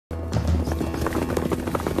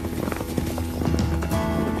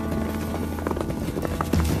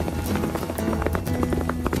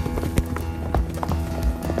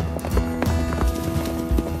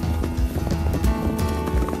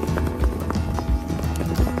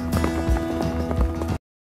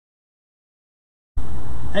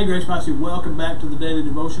Hey Grace Posse, welcome back to the Daily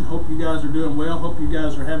Devotion. Hope you guys are doing well. Hope you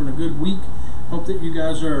guys are having a good week. Hope that you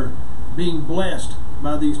guys are being blessed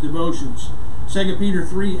by these devotions. 2 Peter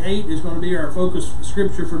 3:8 is going to be our focus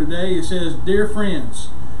scripture for today. It says, "Dear friends,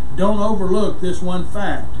 don't overlook this one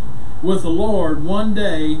fact. With the Lord, one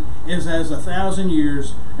day is as 1,000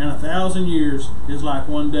 years, and 1,000 years is like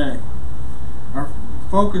one day." Our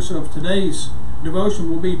focus of today's devotion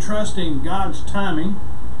will be trusting God's timing.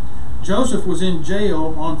 Joseph was in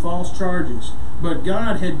jail on false charges, but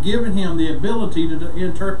God had given him the ability to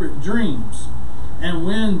interpret dreams. And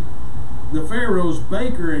when the Pharaoh's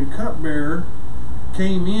baker and cupbearer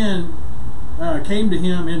came to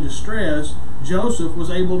him in distress, Joseph was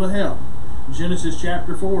able to help. Genesis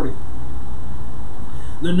chapter 40.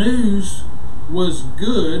 The news was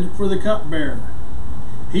good for the cupbearer.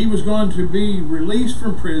 He was going to be released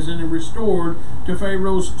from prison and restored to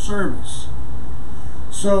Pharaoh's service.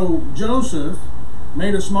 So Joseph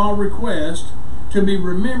made a small request to be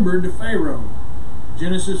remembered to Pharaoh.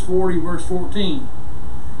 Genesis 40 verse 14.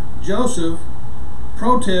 Joseph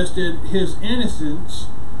protested his innocence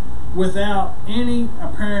without any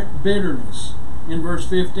apparent bitterness in verse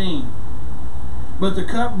 15. But the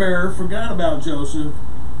cupbearer forgot about Joseph.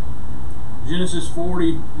 Genesis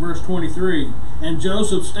 40 verse 23. And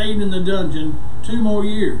Joseph stayed in the dungeon 2 more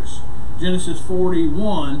years. Genesis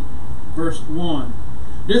 41 verse 1.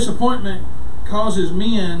 Disappointment causes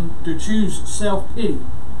men to choose self-pity.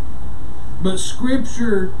 But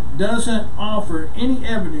Scripture doesn't offer any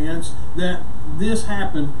evidence that this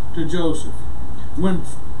happened to Joseph. When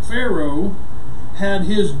Pharaoh had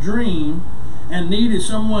his dream and needed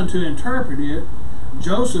someone to interpret it,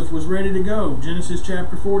 Joseph was ready to go. Genesis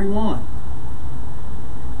chapter 41.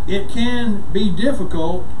 It can be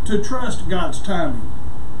difficult to trust God's timing.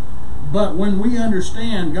 But when we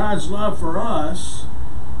understand God's love for us,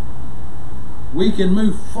 we can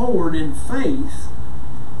move forward in faith,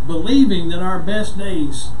 believing that our best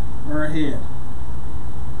days are ahead.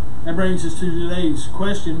 That brings us to today's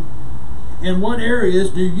question. In what areas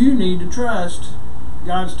do you need to trust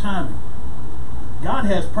God's timing? God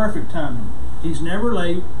has perfect timing. He's never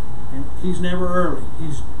late and He's never early.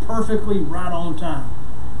 He's perfectly right on time.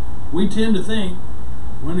 We tend to think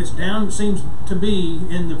when it's down, it seems to be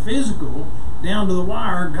in the physical, down to the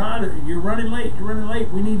wire, God, you're running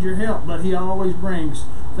late, we need your help. But He always brings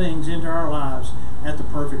things into our lives at the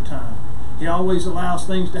perfect time. He always allows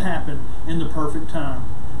things to happen in the perfect time.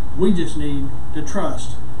 We just need to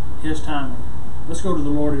trust His timing. Let's go to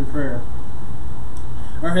the Lord in prayer.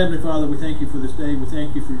 Our Heavenly Father, we thank You for this day. We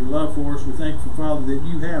thank You for Your love for us. We thank You, Father, that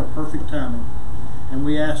You have perfect timing. And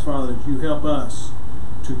we ask, Father, that You help us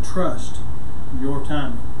to trust Your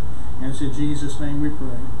timing. And it's in Jesus' name we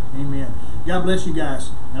pray. Amen. God bless you guys,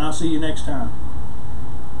 and I'll see you next time.